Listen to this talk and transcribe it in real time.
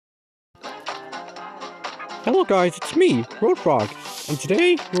Hello guys, it's me, Roadfrog, and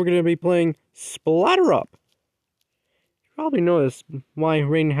today we're going to be playing Splatter Up. You probably noticed why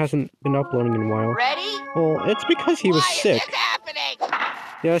Rain hasn't been uploading in a while. Ready? Well, it's because he was sick. Why is this happening?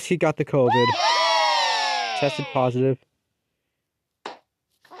 Yes, he got the COVID. Yay! Tested positive.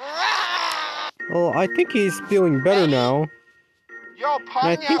 Well, I think he's feeling better now. Yo, And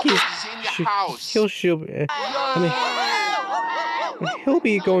I think pineapple is in your house. he'll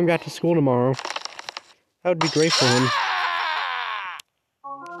be going back to school tomorrow. That would be great for him.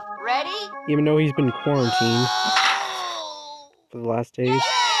 Ready? Even though he's been quarantined for the last days.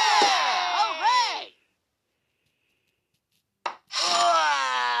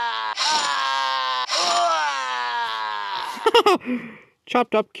 Hooray!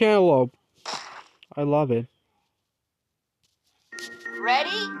 Chopped up cantaloupe. I love it. Ready?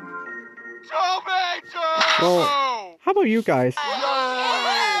 Tomato! Well, how about you guys?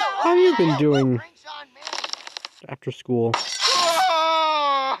 How have you been doing after school?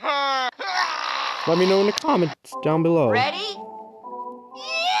 Let me know in the comments down below. Ready? Wow!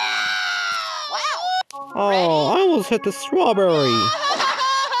 Oh, I almost hit the strawberry.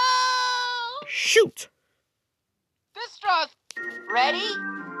 Shoot! This straw's Ready?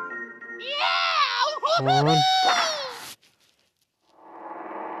 Come on.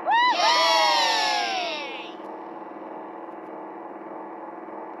 Yay!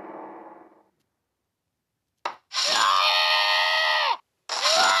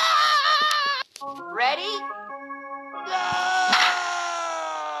 Ready?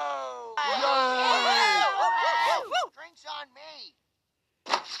 Drinks on me.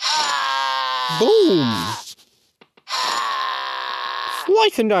 Boom!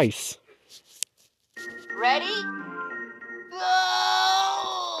 Slice and dice. Ready?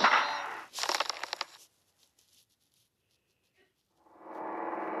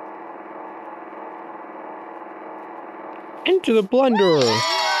 Into the blender.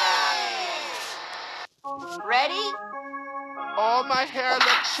 Ready? Oh, my hair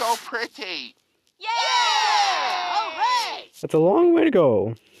looks so pretty. Yeah! Hooray! That's a long way to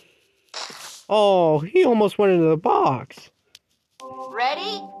go. Oh, he almost went into the box.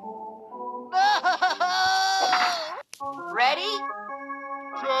 Ready? Ready?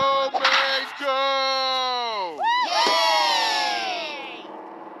 Tomato! Yay!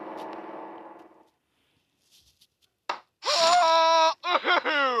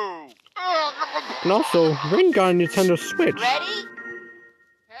 And also, Rain got a Nintendo Switch. Ready?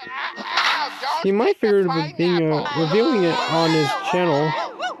 He might figure being reviewing it on his channel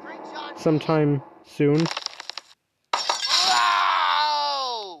Drinks on me. sometime soon.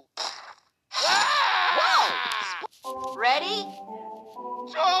 Wow! Ready?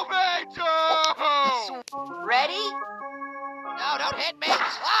 Tomato! Ready? No, don't hit me.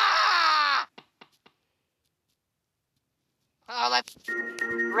 Ah! Oh, let's...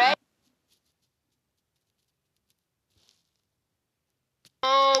 Ready?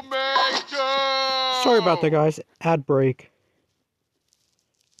 Tomato! Sorry about that, guys. Ad break.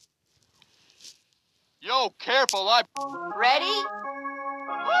 Yo, careful, Ready? Woo!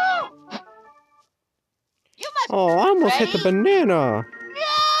 You must... Oh, I almost hit the Ready? banana. No!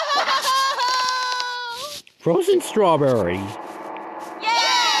 Frozen strawberry. Yeah!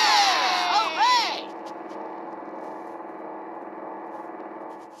 Hooray!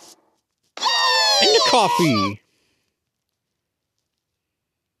 And the coffee.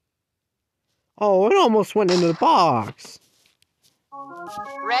 Oh, it almost went into the box.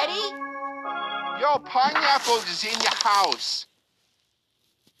 Ready? Yo, pineapple is in your house.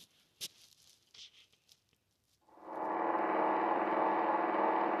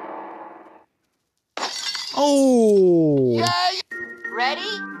 Oh! Yay!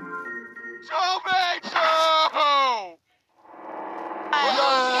 Ready? Tomato!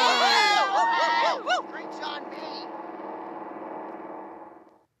 Drinks on me.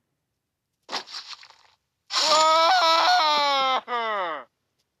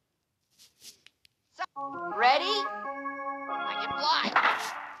 Ready? I can fly.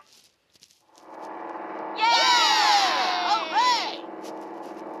 Yeah! Hooray!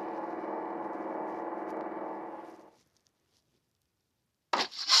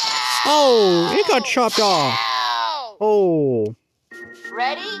 Oh, it got chopped off. Ow! Oh.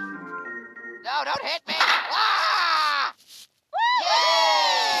 Ready? No, don't hit me. Ah!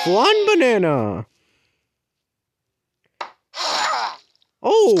 Yay! Blonde banana. Ah!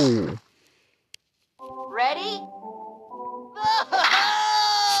 Oh. Ready?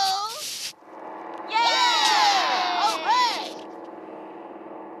 Yeah! Hooray!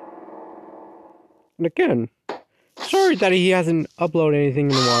 And again, sorry that he hasn't uploaded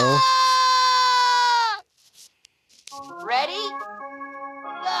anything in a while.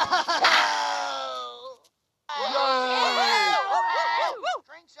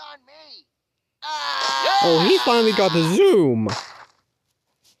 finally got the zoom.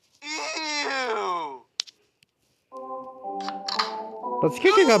 Ew. Let's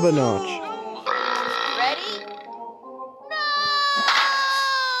kick it up a notch. Ready? No!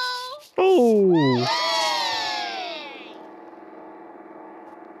 Oh! Yay!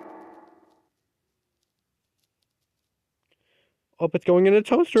 Oh, it's going in a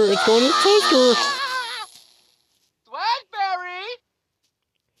toaster. It's going in a toaster. Blackberry.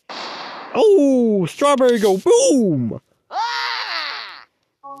 Oh! Strawberry go boom! Ah!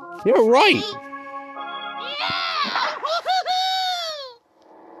 You're right. Yeah! Woohoo!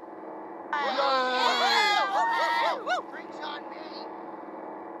 Drinks on me.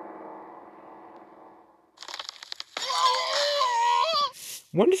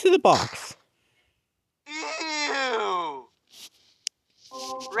 What is in the box? Ew.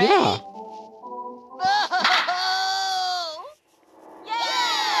 Ready? Yeah. Oh! Yeah!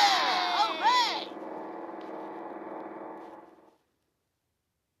 Hooray!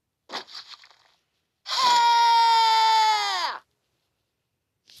 Ah!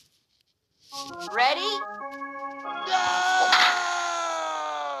 Ready? No.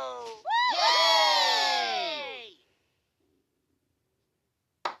 Yay!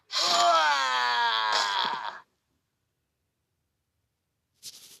 Ah.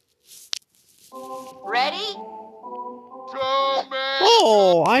 Ready? Tomato.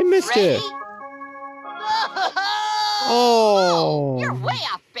 Oh, I missed Ready? it. Oh. You're way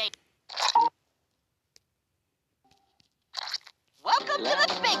off base. Welcome to the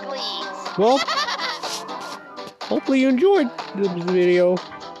big leagues. Well, hopefully you enjoyed this video.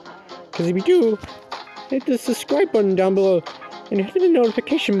 Because if you do, hit the subscribe button down below and hit the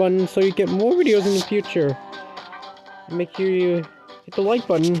notification button so you get more videos in the future. And make sure you hit the like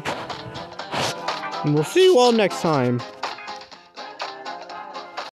button. And we'll see you all next time.